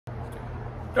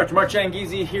Dr. Mark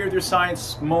Changizi here with your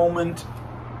science moment.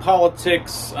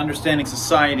 Politics, understanding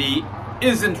society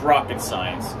isn't rocket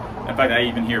science. In fact, I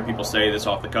even hear people say this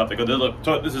off the cuff. They go, look,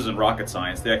 this isn't rocket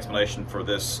science. The explanation for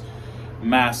this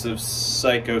massive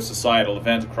psycho-societal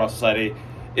event across society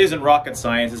isn't rocket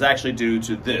science. It's actually due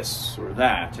to this or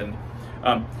that. And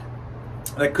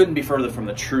that couldn't be further from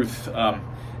the truth.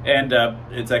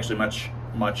 It's actually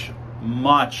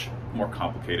much more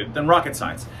complicated than rocket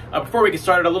science. Before we get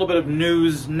started, a little bit of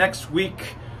news. Next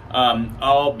week,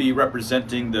 I'll be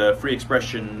representing the Free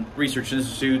Expression Research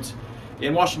Institute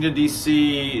in Washington,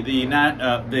 D.C. The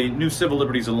New Civil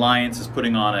Liberties Alliance is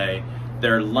putting on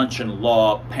their Lunch and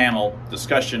Law panel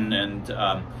discussion, and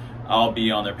I'll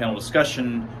be on their panel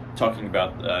discussion talking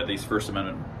about these First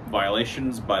Amendment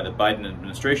violations by the Biden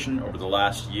administration over the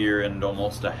last year and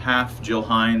almost a half. Jill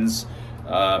Hines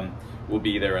will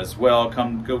be there as well.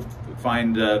 Go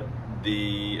find the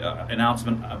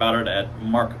announcement about it at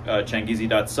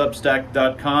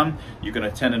markchangizi.substack.com. You can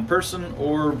attend in person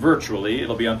or virtually.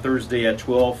 It'll be on Thursday at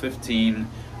 12:15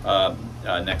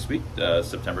 next week,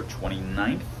 September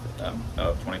 29th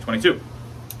of 2022.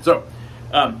 So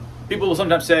people will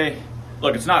sometimes say,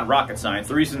 look, it's not rocket science.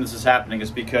 The reason this is happening is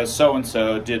because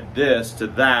so-and-so did this to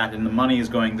that, and the money is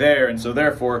going there, and so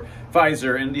therefore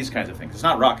Pfizer and these kinds of things. It's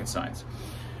not rocket science.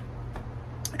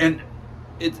 And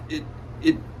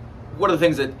one of the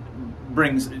things that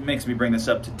makes me bring this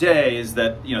up today is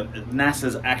that, you know,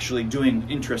 NASA's actually doing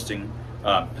interesting,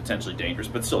 potentially dangerous,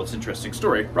 but still it's an interesting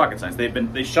story, rocket science.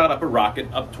 They shot up a rocket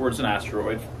up towards an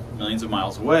asteroid millions of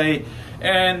miles away,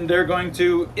 and they're going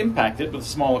to impact it with a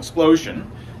small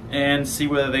explosion and see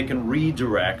whether they can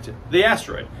redirect the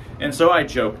asteroid. And so I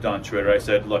joked on Twitter, I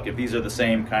said, look, if these are the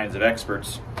same kinds of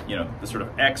experts, you know, the sort of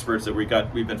experts that we've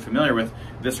been familiar with,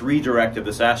 this redirect of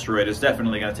this asteroid is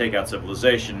definitely going to take out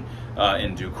civilization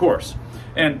in due course.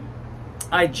 And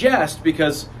I jest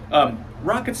because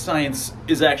rocket science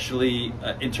is actually,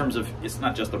 in terms of, it's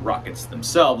not just the rockets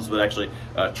themselves, but actually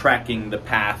tracking the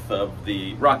path of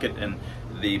the rocket and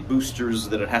the boosters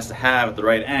that it has to have at the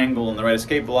right angle and the right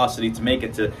escape velocity to make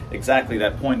it to exactly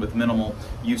that point with minimal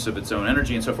use of its own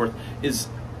energy and so forth is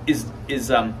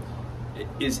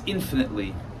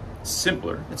infinitely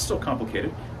simpler. It's still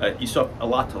complicated. You still have a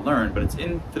lot to learn, but it's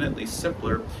infinitely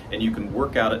simpler, and you can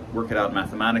work it out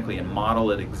mathematically and model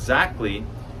it exactly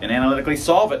and analytically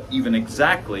solve it even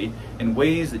exactly in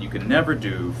ways that you can never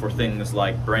do for things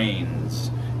like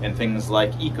brains and things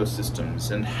like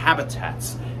ecosystems and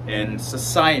habitats and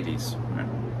societies.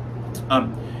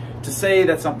 To say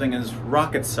that something is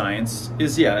rocket science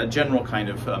is, yeah, a general kind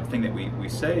of thing that we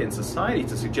say in society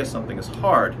to suggest something is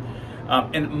hard.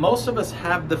 And most of us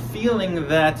have the feeling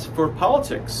that for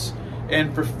politics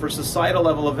and for societal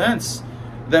level events,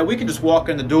 that we can just walk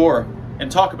in the door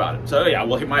and talk about it. So yeah,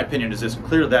 well, my opinion is this, and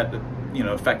clearly that, you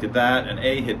know, affected that, and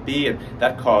A hit B, and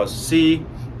that caused C.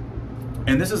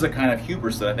 And this is a kind of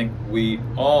hubris that I think we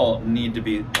all need to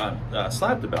be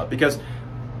slapped about, because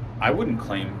I wouldn't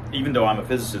claim, even though I'm a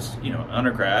physicist, you know,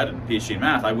 undergrad and PhD in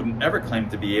math, I wouldn't ever claim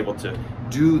to be able to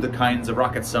do the kinds of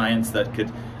rocket science that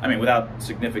could, I mean, without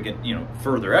significant, you know,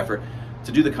 further effort,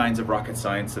 to do the kinds of rocket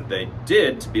science that they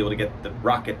did to be able to get the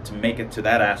rocket to make it to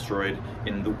that asteroid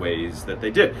in the ways that they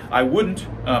did. I wouldn't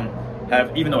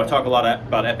have, even though I talk a lot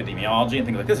about epidemiology and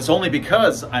things like this, it's only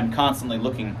because I'm constantly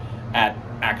looking at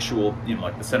actual, you know,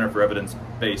 like the Center for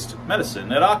Evidence-Based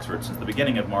Medicine at Oxford since the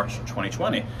beginning of March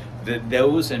 2020.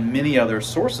 Those and many other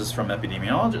sources from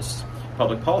epidemiologists,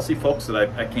 public policy folks that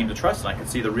I came to trust, and I could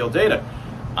see the real data.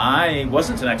 I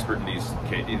wasn't an expert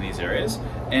in these areas,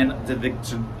 and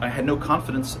I had no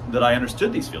confidence that I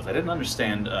understood these fields. I didn't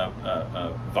understand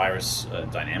virus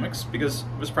dynamics because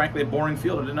it was frankly a boring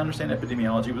field. I didn't understand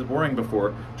epidemiology. It was boring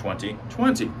before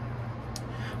 2020.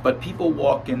 But people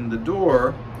walk in the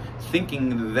door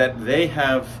thinking that they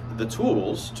have the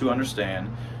tools to understand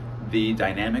the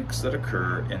dynamics that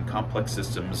occur in complex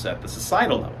systems at the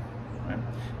societal level, right?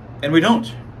 And we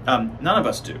don't. None of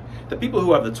us do. The people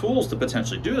who have the tools to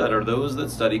potentially do that are those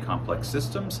that study complex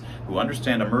systems, who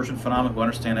understand emergent phenomena, who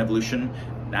understand evolution,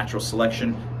 natural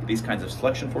selection, these kinds of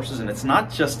selection forces. And it's not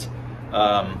just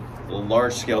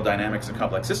large-scale dynamics and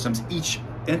complex systems. Each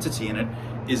entity in it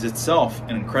is itself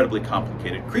an incredibly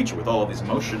complicated creature with all of these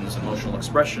emotions, emotional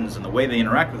expressions, and the way they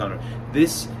interact with one another.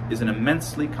 This is an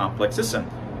immensely complex system.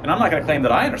 And I'm not going to claim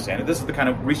that I understand it. This is the kind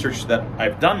of research that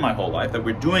I've done my whole life, that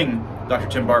we're doing, Dr.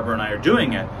 Tim Barber and I are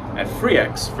doing at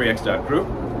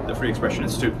freex.group, the Free Expression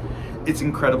Institute. It's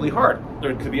incredibly hard.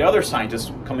 There could be other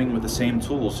scientists coming with the same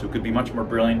tools who could be much more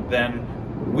brilliant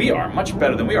than we are, much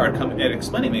better than we are at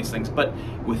explaining these things. But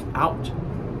without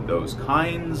those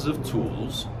kinds of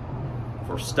tools,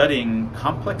 for studying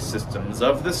complex systems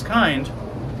of this kind,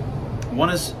 one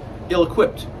is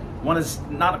ill-equipped. One is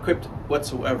not equipped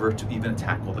whatsoever to even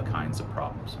tackle the kinds of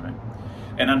problems, right?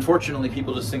 And unfortunately,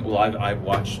 people just think, well, I've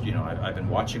watched, I've been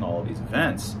watching all of these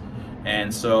events,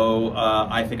 and so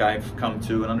I think I've come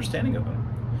to an understanding of them.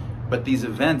 But these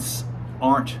events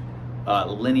aren't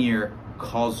linear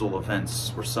causal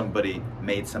events where somebody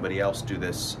made somebody else do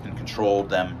this and controlled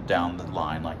them down the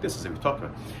line like this, as we've talked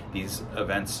about. These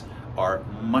events are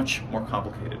much more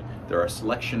complicated. There are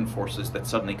selection forces that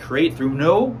suddenly create, through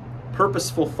no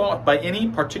purposeful thought by any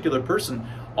particular person,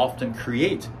 often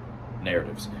create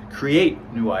narratives, create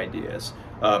new ideas.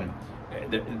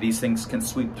 These things can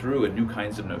sweep through, and new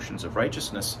kinds of notions of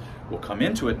righteousness will come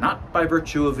into it, not by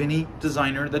virtue of any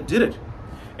designer that did it.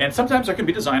 And sometimes there can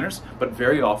be designers, but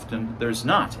very often there's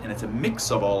not. And it's a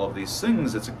mix of all of these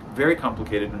things. It's very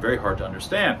complicated and very hard to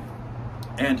understand.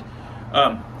 And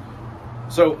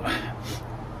so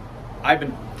I've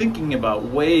been thinking about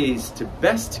ways to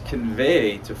best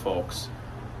convey to folks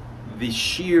the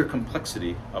sheer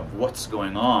complexity of what's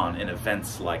going on in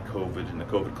events like COVID and the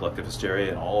COVID collective hysteria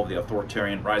and all of the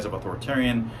rise of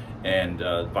authoritarian and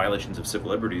violations of civil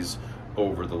liberties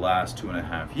over the last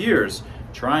 2.5 years,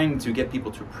 trying to get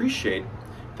people to appreciate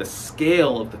the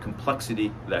scale of the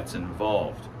complexity that's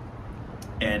involved.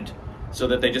 And so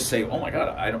that they just say, oh my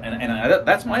God,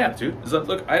 that's my attitude, is that,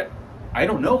 look, I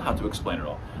don't know how to explain it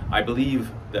all. I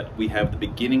believe that we have the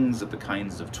beginnings of the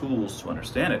kinds of tools to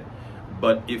understand it.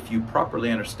 But if you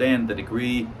properly understand the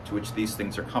degree to which these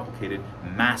things are complicated,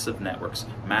 massive networks,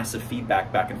 massive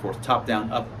feedback back and forth, top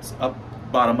down,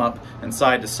 up, bottom up, and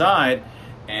side to side,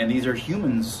 and these are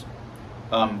humans,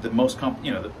 the most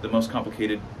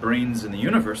complicated brains in the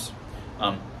universe,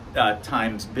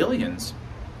 times billions,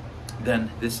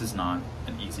 then this is not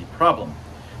an easy problem.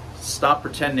 Stop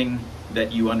pretending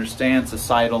that you understand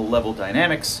societal level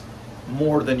dynamics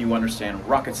more than you understand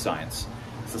rocket science.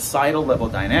 Societal level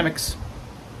dynamics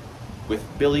with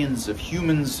billions of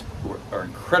humans who are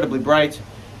incredibly bright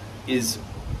is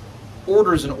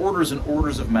orders and orders and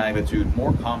orders of magnitude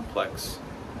more complex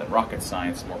than rocket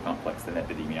science, more complex than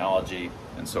epidemiology,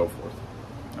 and so forth.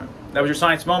 All right. That was your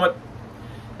science moment.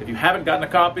 If you haven't gotten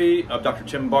a copy of Dr.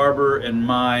 Tim Barber and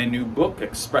my new book,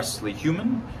 Expressly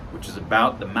Human, which is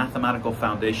about the mathematical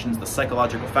foundations, the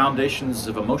psychological foundations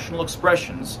of emotional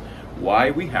expressions,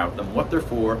 why we have them, what they're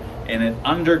for, and it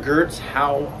undergirds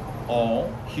how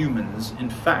all humans, in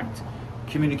fact,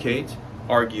 communicate,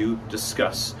 argue,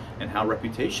 discuss, and how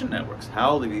reputation networks,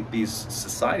 how these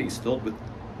societies filled with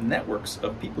networks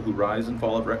of people who rise and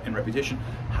fall in reputation,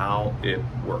 how it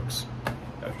works.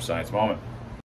 That's your science moment.